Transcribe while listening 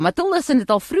Matilda het dit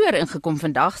al vroeër ingekom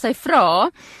vandag. Sy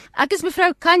vra, ek is mevrou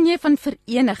Kanje van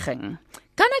Vereniging.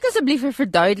 Kan ek asseblief 'n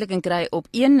verduideliking kry op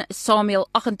 1 Sameul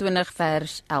 28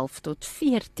 vers 11 tot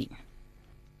 14?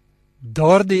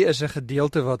 Daardie is 'n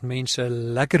gedeelte wat mense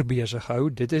lekker besig hou.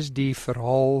 Dit is die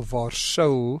verhaal waar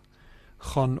Saul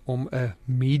gaan om 'n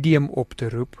medium op te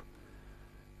roep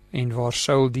en waar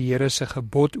Saul die Here se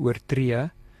gebod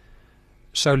oortree.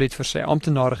 Saul het vir sy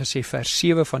amptenare gesê, vers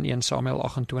 7 van 1 Sameul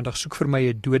 28, soek vir my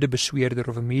 'n dode besweerder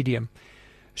of 'n medium,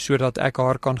 sodat ek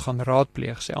haar kan gaan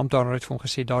raadpleeg. Sy amptenare het vir hom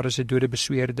gesê, daar is 'n dode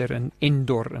besweerder in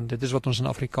Endor, en dit is wat ons in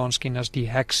Afrikaans ken as die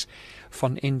Heks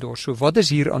van Endor. So wat is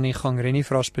hier aan die gang? Rennie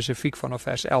vra spesifiek vanaf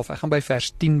vers 11. Ek gaan by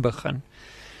vers 10 begin.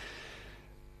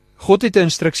 God het 'n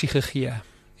instruksie gegee,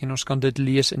 en ons kan dit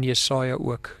lees in Jesaja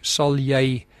ook. Sal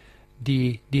jy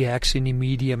die heks en die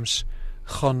mediums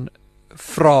gaan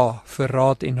vra vir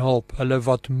raad en hulp, hulle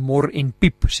wat mor en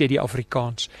piep, sê die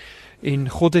Afrikaans. En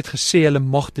God het gesê, hulle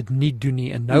mag dit nie doen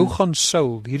nie. En nou gaan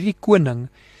Saul, hierdie koning,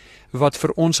 wat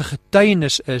vir ons 'n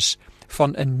getuienis is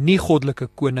van 'n nie-goddelike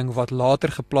koning, wat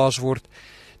later geplaas word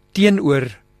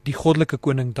teenoor die goddelike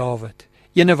koning Dawid.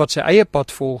 Ene wat sy eie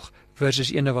pad volg,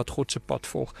 versus ene wat God se pad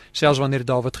volg. Selfs wanneer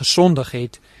Dawid gesondig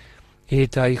het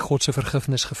hy God se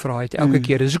vergifnis gevra. Het elke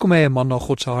keer, dis hoekom hy 'n man na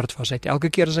God se hart was. Hy het elke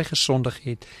keer as hy gesondig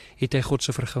het hy God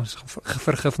se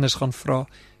vergifnis gaan vra.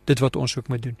 Dit wat ons ook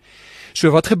moet doen.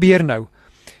 So wat gebeur nou?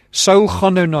 Saul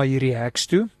gaan nou na hierdie heks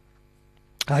toe.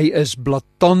 Hy is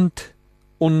blaatant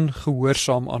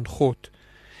ongehoorsaam aan God.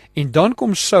 En dan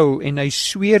kom Saul en hy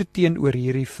sweer teenoor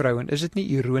hierdie vrou. En is dit nie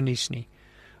ironies nie?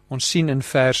 Ons sien in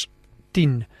vers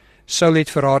 10, Saul het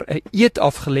vir haar 'n eed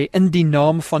afgelê in die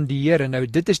naam van die Here. Nou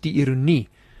dit is die ironie.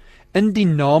 In die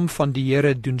naam van die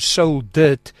Here doen Saul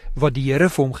dit wat die Here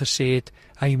vir hom gesê het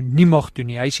hy nie mag doen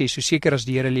nie. Hy sê, so seker as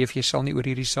die Here leef, jy sal nie oor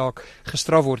hierdie saak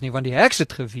gestraf word nie, want die heks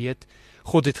het geweet,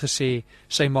 God het gesê,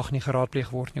 sy mag nie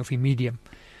geraadpleeg word nie, of die medium.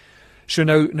 So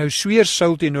nou sweer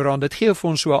Saul teenoor haar, dit gee vir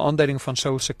ons so 'n aanduiding van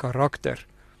Saul se karakter.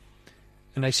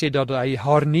 En hy sê dat hy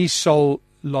haar nie sal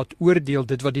laat oordeel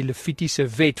dit wat die Levitiese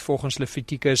wet volgens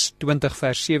Levitikus 20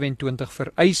 vers 27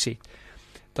 vereis het,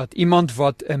 dat iemand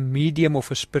wat 'n medium of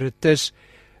 'n spiritus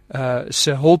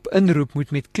se hulp inroep,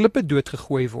 moet met klippe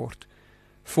doodgegooi word,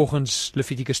 volgens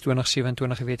Levitikus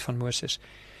 20:27 die wet van Moses.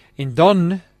 En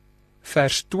dan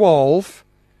vers 12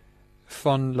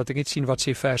 van, laat ek net sien wat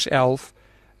sê vers 11,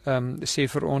 sê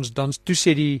vir ons, dan toe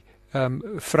sê die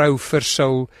vrou vir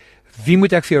Saul, wie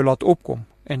moet ek vir jou laat opkom?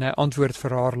 En hy antwoord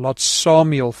vir haar, laat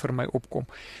Sameul vir my opkom.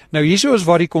 Nou hierso is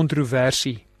waar die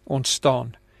kontroversie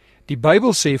ontstaan. Die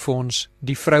Bybel sê vir ons,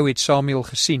 die vrou het Sameul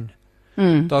gesien.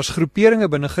 Daar's groeperinge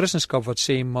binne Christendom wat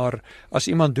sê, maar as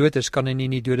iemand dood is, kan hy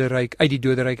nie uit die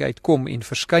doderyk uitkom en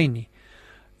verskyn nie.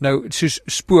 Nou, soos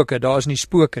spooke, daar is nie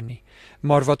spooke nie.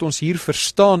 Maar wat ons hier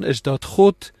verstaan is dat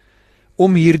God,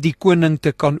 om hierdie koning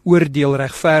te kan oordeel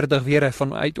regverdig weer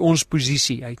vanuit ons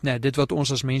posisie uit, dit wat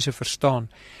ons as mense verstaan,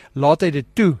 laat hy dit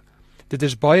toe. Dit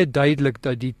is baie duidelik,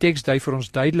 dat die teks dui vir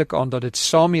ons duidelik aan dat dit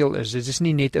Sameul is. Dit is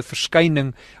nie net 'n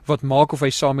verskyning wat maak of hy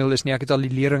Sameul is nie. Ek het al die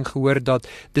lering gehoor dat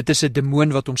dit is 'n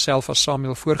demoon wat homself as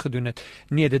Sameul voorgedoen het.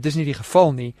 Nee, dit is nie die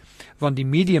geval nie, want die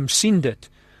medium sien dit.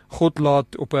 God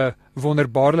laat op 'n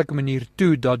wonderbaarlike manier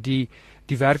toe dat die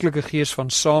werklike gees van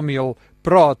Sameul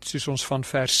praat, soos ons van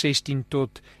vers 16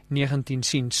 tot 19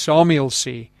 sien. Sameul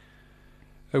sê,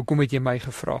 hoekom het jy my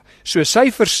gevra? So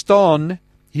sy verstaan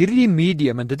hierdie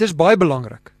medium, en dit is baie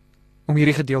belangrik om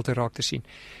hierdie gedeelte raak te sien.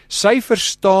 Sy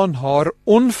verstaan haar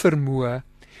onvermoë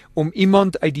om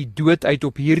iemand uit die dood uit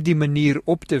op hierdie manier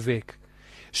op te wek.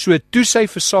 So toe sy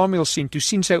vir Sameul sien, toe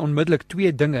sien sy onmiddellik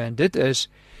twee dinge, en dit is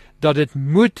dat dit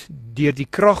moet deur die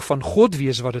krag van God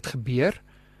wees wat dit gebeur.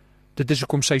 Dit is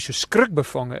hoekom sy so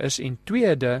skrikbevange is, en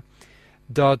tweede,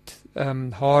 dat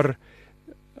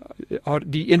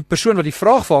die een persoon wat die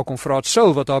vraag vir haar kom vra, het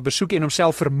Saul, wat haar besoek en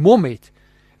homself vermom het,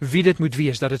 wie dit moet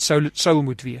wees, dat dit Saul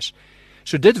moet wees.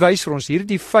 So dit wys vir ons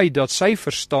hierdie feit dat sy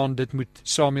verstaan dit moet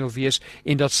Sameul wees,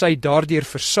 en dat sy daardeur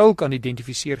vir Saul kan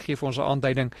identifiseer, gee vir ons 'n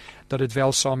aanduiding dat dit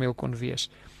wel Sameul kon wees.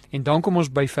 En dan kom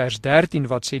ons by vers 13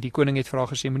 wat sê, die koning het vir haar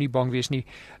gesê, moenie bang wees nie,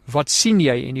 wat sien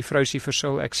jy? En die vrou sê vir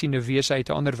Saul, ek sien 'n wese uit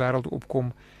 'n ander wêreld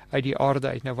opkom, uit die aarde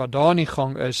uit. Nou wat daar aan die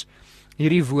gang is,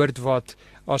 hierdie woord wat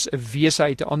as 'n wese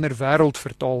uit 'n ander wêreld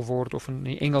vertaal word, of in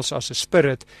die Engels as 'n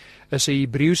spirit, is 'n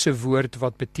Hebreëse woord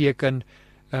wat beteken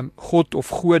God of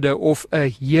gode, of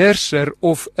 'n heerser,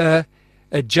 of 'n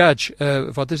judge.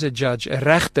 Wat is 'n judge? 'n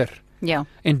regter. Ja.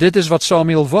 En dit is wat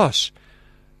Sameul was.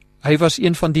 Hy was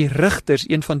een van die rigters,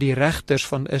 een van die regters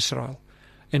van Israel.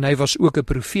 En hy was ook 'n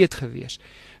profeet gewees.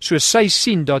 So sy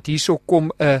sien dat hierso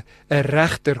kom 'n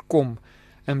regter kom.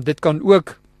 Dit kan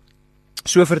ook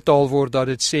so vertaal word dat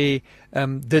dit sê,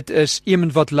 dit is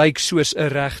iemand wat lyk soos 'n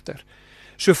regter.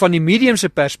 So van die medium se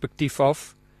perspektief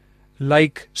af,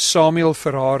 lyk Sameul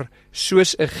vir haar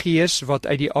soos 'n gees wat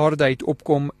uit die aarde uit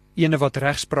opkom, ene wat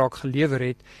regspraak gelewer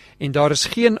het, en daar is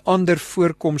geen ander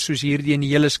voorkoms soos hierdie in die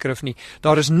hele skrif nie.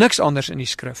 Daar is niks anders in die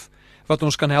skrif wat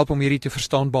ons kan help om hierdie te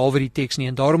verstaan behalwe die teks nie,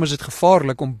 en daarom is dit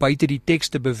gevaarlik om buite die teks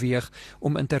te beweeg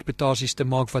om interpretasies te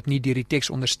maak wat nie deur die teks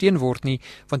ondersteun word nie,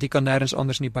 want jy kan nêrens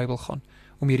anders in die Bybel gaan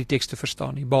om hierdie teks te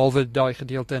verstaan nie, behalwe daai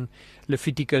gedeelte in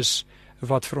Levitikus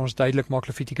wat vir ons duidelik maak,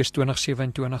 Levitikus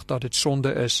 20:27, dat dit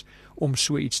sonde is om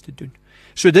so iets te doen.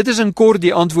 So dit is in kort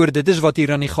die antwoord, dit is wat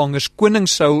hier aan die gang is. Koning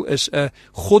Saul is 'n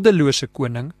goddelose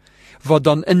koning, wat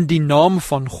dan in die naam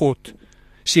van God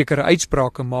sekere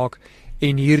uitsprake maak,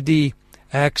 en hierdie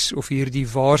heks of hierdie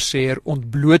waarsêer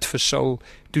ontbloot vir Saul,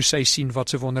 toe sy sien wat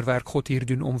se wonderwerk God hier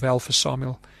doen om wel vir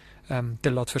Samuel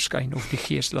te laat verskyn, of die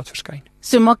gees laat verskyn.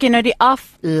 So maak jy nou die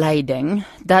afleiding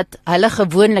dat hulle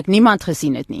gewoonlik niemand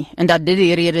gesien het nie, en dat dit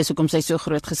die rede is hoekom sy so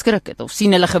groot geskrik het, of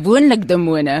sien hulle gewoonlik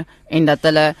demone, en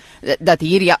dat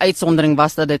hier die uitsondering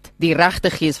was dat dit die regte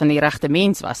gees van die regte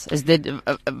mens was. Is dit,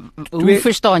 hoe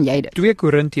verstaan jy dit? 2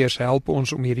 Korintiërs help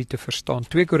ons om hierdie te verstaan.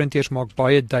 2 Korintiërs maak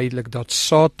baie duidelik dat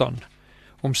Satan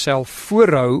homself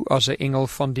voorhou as 'n engel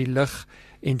van die lig,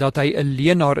 en dat hy 'n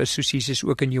leenaar is, soos Jesus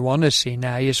ook in Johannes sê,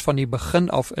 hy is van die begin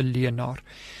af 'n leenaar.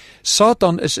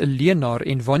 Satan is 'n leenaar,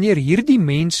 en wanneer hierdie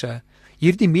mense,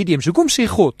 hierdie mediums, hoekom sê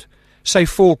God, sy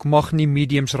volk mag nie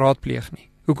mediums raadpleeg nie?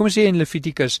 Hoekom sê hy in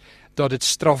Levitikus dat dit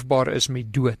strafbaar is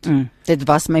met dood? Dit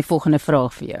was my volgende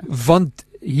vraag vir jou. Want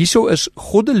hierso is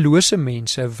goddelose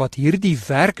mense wat hierdie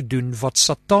werk doen wat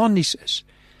satanies is.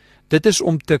 Dit is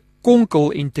om te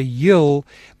konkel en te heel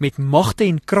met magte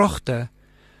en kragte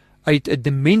uit 'n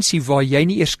dimensie waar jy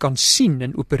nie eers kan sien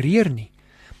en opereer nie.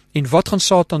 En wat gaan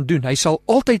Satan doen? Hy sal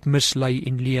altyd mislei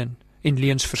en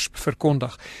leens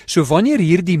verkondig. So wanneer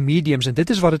hierdie mediums, en dit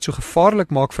is wat dit so gevaarlik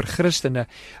maak vir Christene,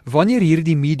 wanneer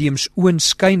hierdie mediums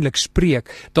oënskynlik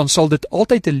spreek, dan sal dit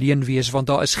altyd 'n leuen wees, want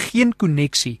daar is geen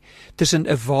koneksie tussen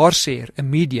 'n waarsêer, 'n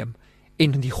medium,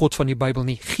 en die God van die Bybel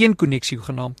nie. Geen koneksie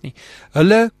genaamd nie.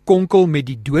 Hulle konkel met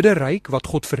die doderyk wat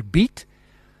God verbied,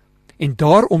 en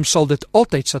daarom sal dit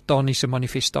altyd sataniese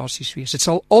manifestasies wees. Dit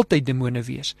sal altyd demone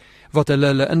wees, wat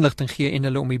hulle inligting gee en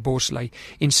hulle om die bos lei.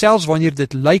 En selfs wanneer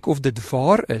dit lyk of dit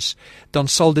waar is, dan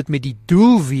sal dit met die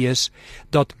doel wees,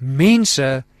 dat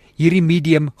mense hierdie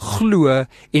medium glo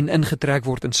en ingetrek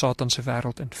word in Satan se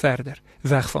wêreld en verder,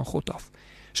 weg van God af.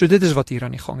 So dit is wat hier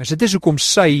aan die gang is. Dit is hoekom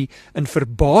sy in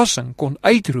verbasing kon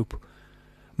uitroep,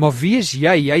 maar wie is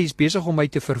jy? Jy is besig om my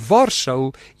te verwar,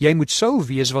 Saul. Jy moet Saul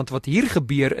wees, want wat hier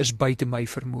gebeur is buite my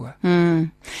vermoë.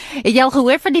 Het jy al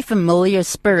gehoor van die familiar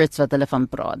spirits wat hulle van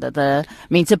praat? Dat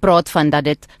mense praat van dat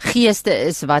dit geeste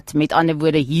is wat met ander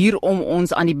woorde hier om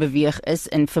ons aan die beweeg is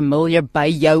en familiar by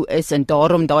jou is en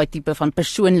daarom daai tipe van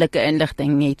persoonlike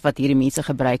inligting het wat hierdie mense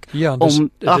gebruik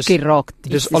om akkuraat.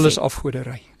 Dis alles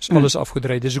afgoderry. Dis alles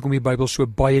afgoderry. Dis hoekom die Bybel so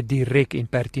baie direk en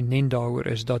pertinent daaroor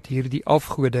is dat hierdie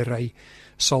afgoderry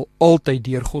sal altyd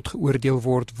deur God geoordeel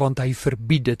word, want hy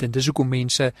verbied dit, en dis hoekom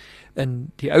mense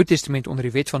in die Ou Testament onder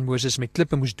die wet van Moses met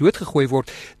klippe moes doodgegooi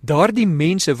word. Daardie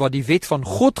mense wat die wet van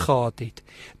God gehad het,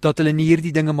 dat hulle nie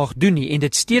hierdie dinge mag doen nie, en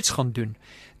dit steeds gaan doen.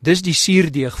 Dis die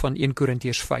suurdeeg van 1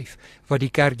 Korintiërs 5, wat die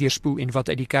kerk deurspoel en wat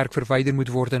uit die kerk verwyder moet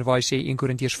word, en waar hy sê 1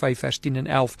 Korintiërs 5 vers 10 en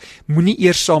 11, moenie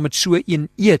eers saam met so een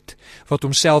eet, wat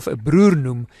homself 'n broer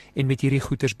noem en met hierdie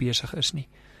goeders besig is nie.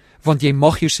 Want jy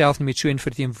mag jouself nie met so 'n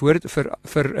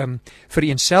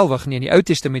vereenselwig nie. In die Ou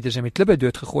Testament is hy met klippe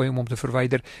doodgegooi om hom te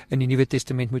verwyder. In die Nuwe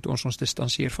Testament moet ons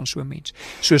distansieer van so 'n mens.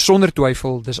 So sonder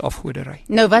twyfel, dis afgoderry.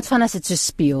 Nou wat van as dit so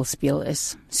speel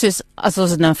is? Soos as ons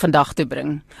dit nou vandag toe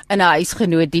bring. In 'n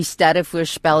huisgenoot die sterre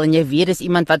voorspel en jy weet dis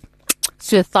iemand wat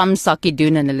so thumbsakkie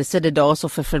doen en hulle sit dit daarso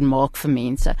vir vermaak vir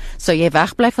mense. Sou jy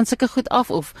wegbly van sulke goed af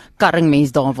of karring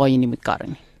mens daar waar jy nie moet karring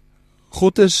nie?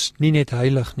 God is nie net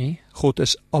heilig nie, God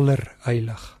is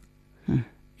allerheilig.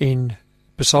 En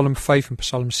Psalm 5 en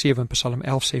Psalm 7 en Psalm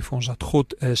 11 sê vir ons dat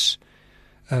God is,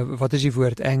 wat is die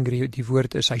woord angry? Die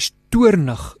woord is, hy is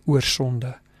toornig oor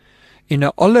sonde. En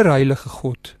 'n allerheilige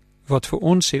God, wat vir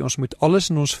ons sê, ons moet alles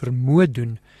in ons vermoë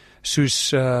doen,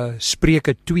 soos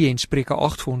Spreuke 2 en Spreuke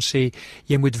 8 vir ons sê,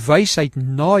 jy moet wysheid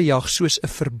najag soos 'n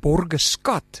verborge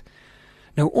skat.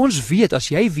 Nou ons weet, as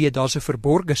jy weet, daar's 'n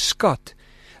verborge skat,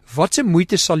 wat se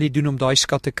moeite sal jy doen om daai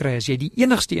skat te kry, as jy die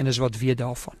enigste een is wat weet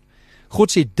daarvan?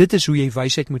 God sê, dit is hoe jy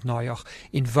wysheid moet najag,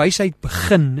 en wysheid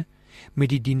begin met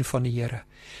die dien van die Here.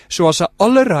 So as 'n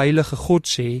allerheilige God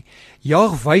sê,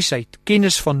 jaag wysheid,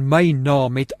 kennis van my na,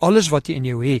 met alles wat jy in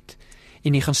jou het,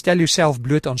 en jy gaan stel jouself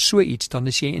bloot aan so iets, dan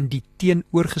is jy in die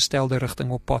teenoorgestelde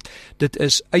rigting op pad. Dit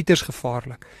is uiters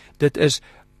gevaarlik. Dit is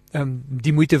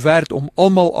die moeite werd om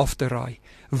almal af te raai.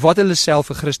 Wat hulle self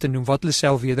 'n Christen noem, wat hulle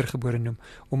self wedergebore noem,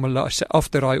 om hulle af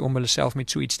te raai om hulle self met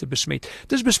so iets te besmet.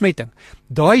 Dis besmetting.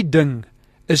 Daai ding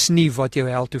is nie wat jou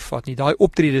hel toe vat nie. Daai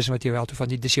optrede is wat jou hel toe vat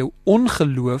nie. Dis jou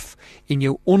ongeloof en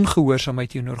jou ongehoorsaamheid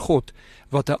teenoor God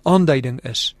wat 'n aanduiding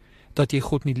is dat jy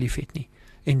God nie liefhet nie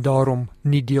en daarom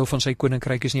nie deel van sy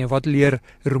koninkryk is nie. En wat leer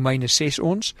Romeine 6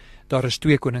 ons? Daar is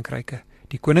 2 koninkryke.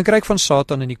 Die koninkryk van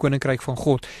Satan en die koninkryk van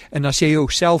God. En as jy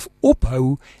jouself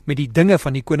ophou met die dinge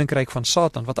van die koninkryk van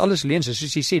Satan, wat alles leens is,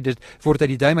 soos jy sê, dit word uit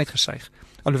die duim uitgesuig.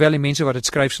 Alhoewel die mense wat dit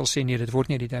skryf sal sê nee, dit word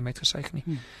nie uit die duim uitgesuig nie.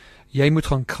 Jy moet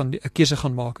gaan 'n keuse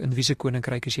gaan maak in wiese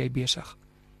koninkryk is jy besig.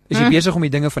 Is jy besig om die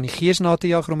dinge van die gees na te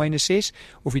jag, Romeine 6,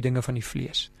 of die dinge van die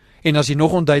vlees? En as jy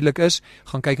nog onduidelik is,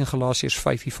 gaan kyk in Galasiërs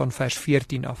 5 hier van vers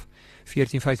 14 af.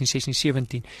 14, 15, 16,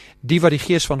 17. Die wat die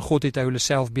gees van God het, hou hulle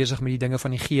self besig met die dinge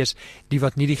van die gees. Die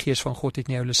wat nie die gees van God het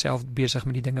nie, hou hulle self besig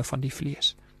met die dinge van die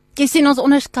vlees. Jy sien ons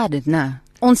onderskat dit, né?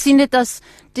 Ons sien dit as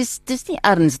dis nie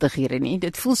ernstig hier nie.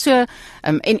 Dit voel so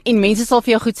en mense sal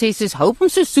vir jou goed sê soos hoop om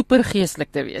so super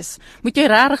geestelik te wees. Moet jy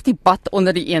regtig die pad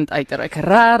onder die eend uitreik?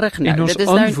 Regtig nou. En ons dit is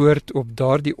antwoord op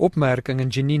daardie opmerking en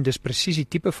Janine, dis presies die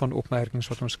tipe van opmerkings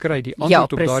wat ons kry. Die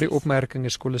antwoord op daardie opmerking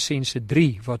is Kolossense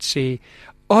 3 wat sê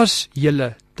as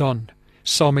julle dan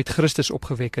saam met Christus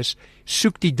opgewek is,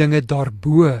 soek die dinge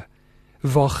daarbo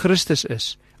waar Christus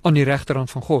is aan die regterhand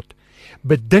van God.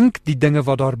 Bedink die dinge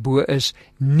wat daarbo is,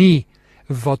 nie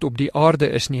wat op die aarde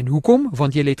is nie. En hoekom?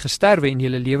 Want julle het gesterwe en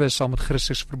julle lewe is saam met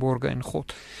Christus verborge in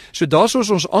God. So daar's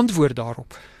ons antwoord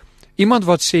daarop. Iemand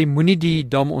wat sê moenie die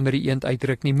dam onder die eend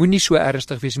uitruk nie, moenie so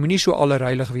ernstig wees, moenie so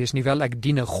allerheilig wees nie, wel ek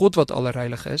dien 'n God wat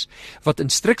allerheilig is, wat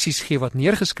instruksies gee wat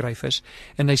neergeskryf is,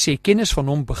 en hy sê kennis van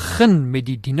hom begin met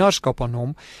die dienaarskap aan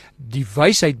hom, die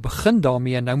wysheid begin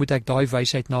daarmee en nou moet ek daai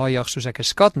wysheid najag soos ek 'n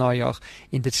skat najag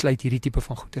en dit sluit hierdie tipe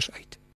van goeders uit.